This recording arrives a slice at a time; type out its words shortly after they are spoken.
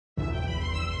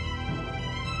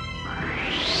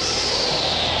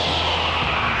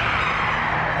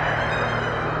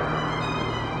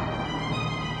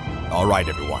All right,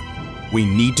 everyone. We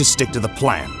need to stick to the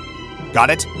plan. Got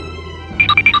it?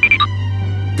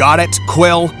 Got it,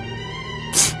 Quill?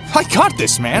 I got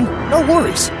this, man. No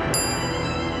worries.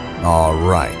 All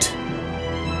right.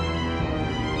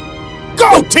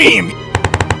 Go, team!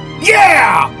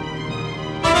 Yeah!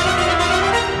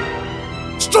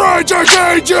 Stranger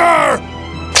danger!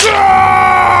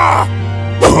 Ah!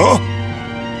 Huh?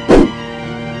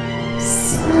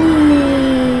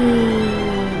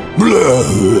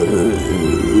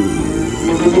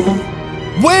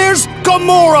 Where's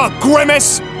Gamora,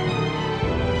 Grimace?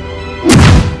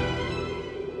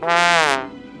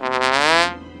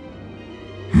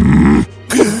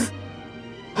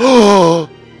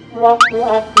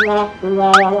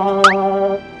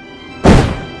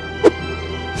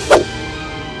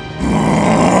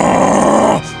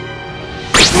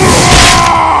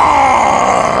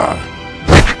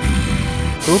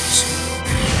 Oops.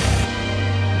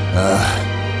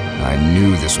 I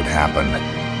knew this would happen.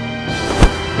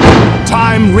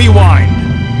 Time rewind!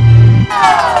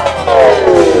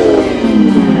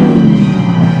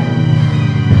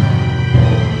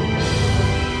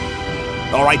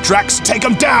 All right, Drax, take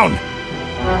him down!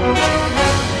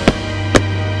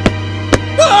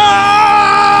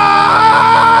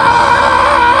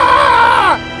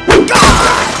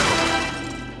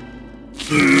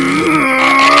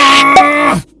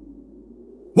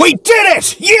 We did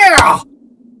it! Yeah!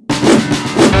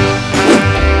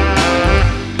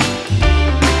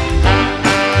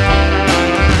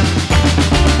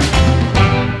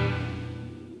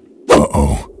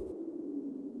 Uh-oh.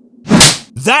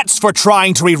 That's for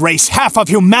trying to erase half of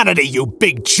humanity, you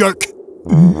big jerk!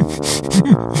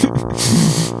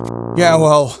 Yeah,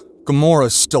 well,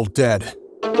 Gamora's still dead.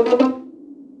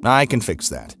 I can fix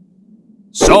that.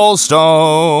 Soul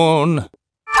Stone!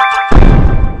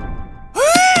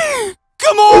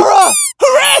 Gamora!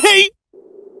 Hooray!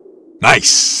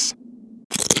 Nice!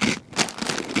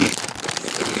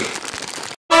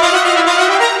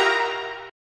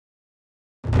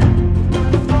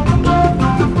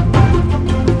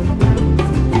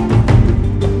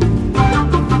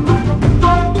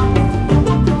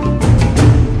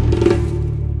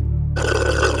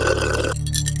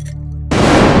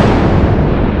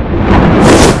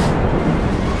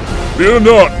 Fear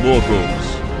not, mortals.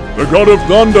 The god of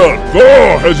thunder,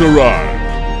 Thor, has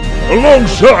arrived,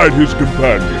 alongside his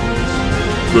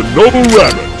companions, the noble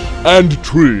rabbit and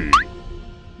tree.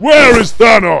 Where is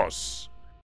Thanos?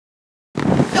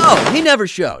 Oh, he never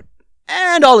showed.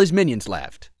 And all his minions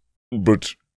left.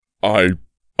 But I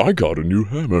got a new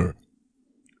hammer.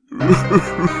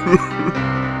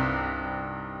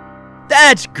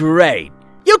 That's great.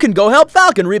 You can go help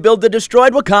Falcon rebuild the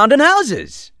destroyed Wakandan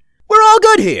houses. We're all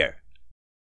good here.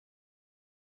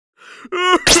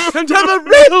 And have a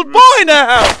real boy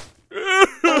now!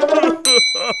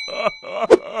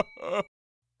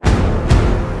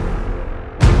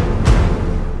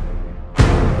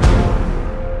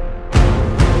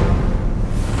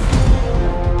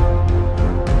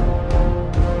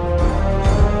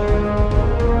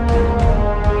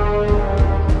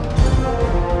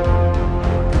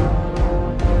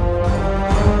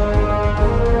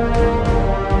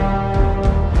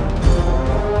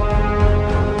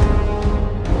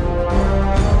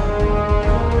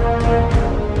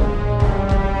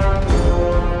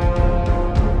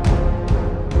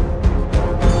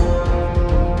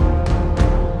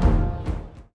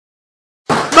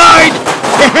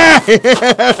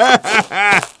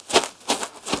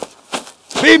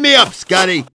 Beam me up,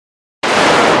 Scotty!